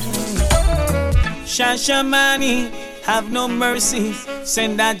 Shashamane, have no mercy.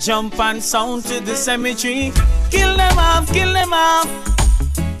 Send that jump and sound to the cemetery. Kill them off.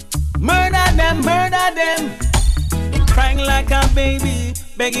 Murder them. Crying like a baby,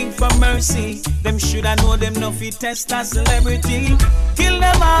 begging for mercy. Them shoulda know them no fit test a celebrity. Kill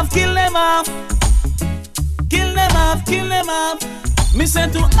them off. Me say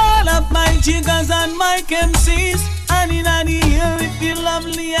to all of my jiggers and my MCs, and in the ear if you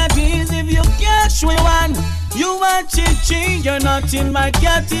lovely at ease. If you catch me one, you are chichi, you're not in my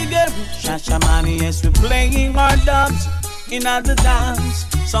category. Shashamane, yes, we're playing our dubs in the dance.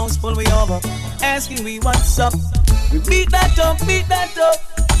 Sounds pull me over, asking me what's up. We beat that up.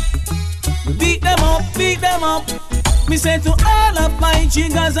 We beat them up. Me say to all of my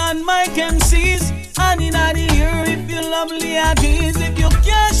jiggers and my MCs, and in the ear if you lovely at ease. If you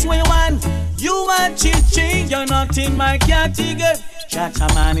cash me one, You are Chichi, you're not in my category.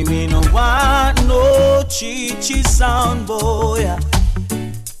 Shashamane, me no want no Chichi sound boy.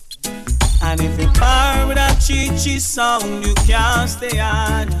 And if you bar with that Chichi sound, you can't stay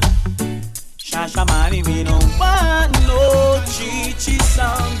on. Shashamane, we don't want no Chichi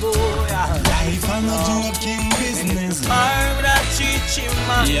sound boy. Life and a joking business. Bar with that Chichi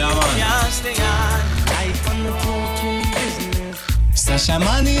man, you can't stay on. Life and a joking business.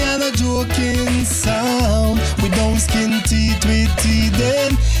 Shashamane and a joking sound. We don't skin teeth with teeth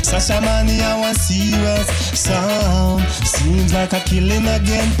then. Shashamane and a serious sound. Seems like a killing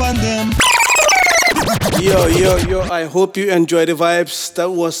again pon them. Yo, I hope you enjoy the vibes. That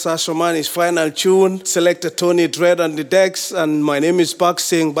was Shashamane's final tune. Selector Tony Dread on the decks. And my name is Buck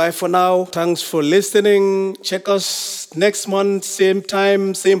saying bye for now. Thanks for listening. Check us next month, same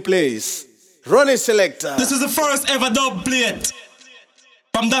time, same place. Run it, Selector. This is the first ever dub plate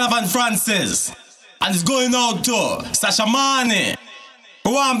from Donovan Francis. And it's going out to Shashamane.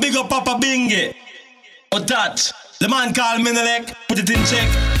 We want big up Papa Bingy. But that, the man called Minelek, put it in check.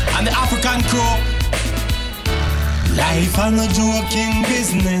 And the African crew. Life and a joking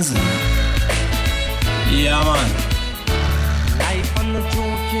business. Yeah, man. Life and a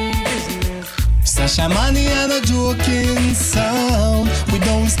joking business. Shashamane and a joking sound. We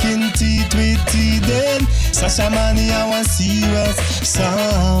don't skin teeth with teeth then. Shashamane and a serious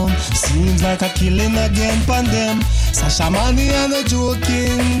sound. Seems like a killing again pon them. Shashamane and a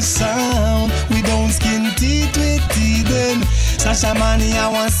joking sound. We don't skin teeth with teeth then. Shashamane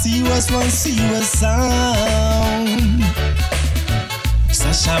and one serious sound.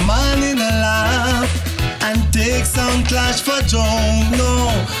 Shashamane in a laugh and take some clash for John.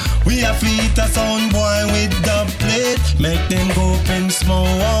 No, we have to eat a sound boy with the plate. Make them go in small.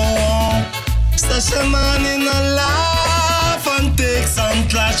 Shashamane in a laugh and take some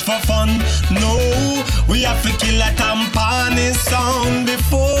clash for fun. No, we have to kill a tampani sound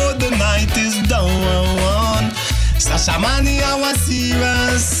before the night is done. Shashamane our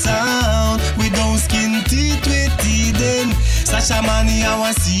serious sound. We don't skin teeth with teeth then. Shashamane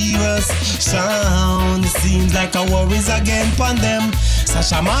our serious sound. It seems like a war is again pon them.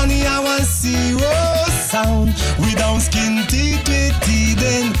 Shashamane our serious sound. We don't skin teeth with teeth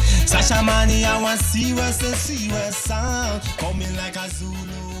then. Shashamane our serious sound. Coming like a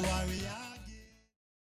Zulu.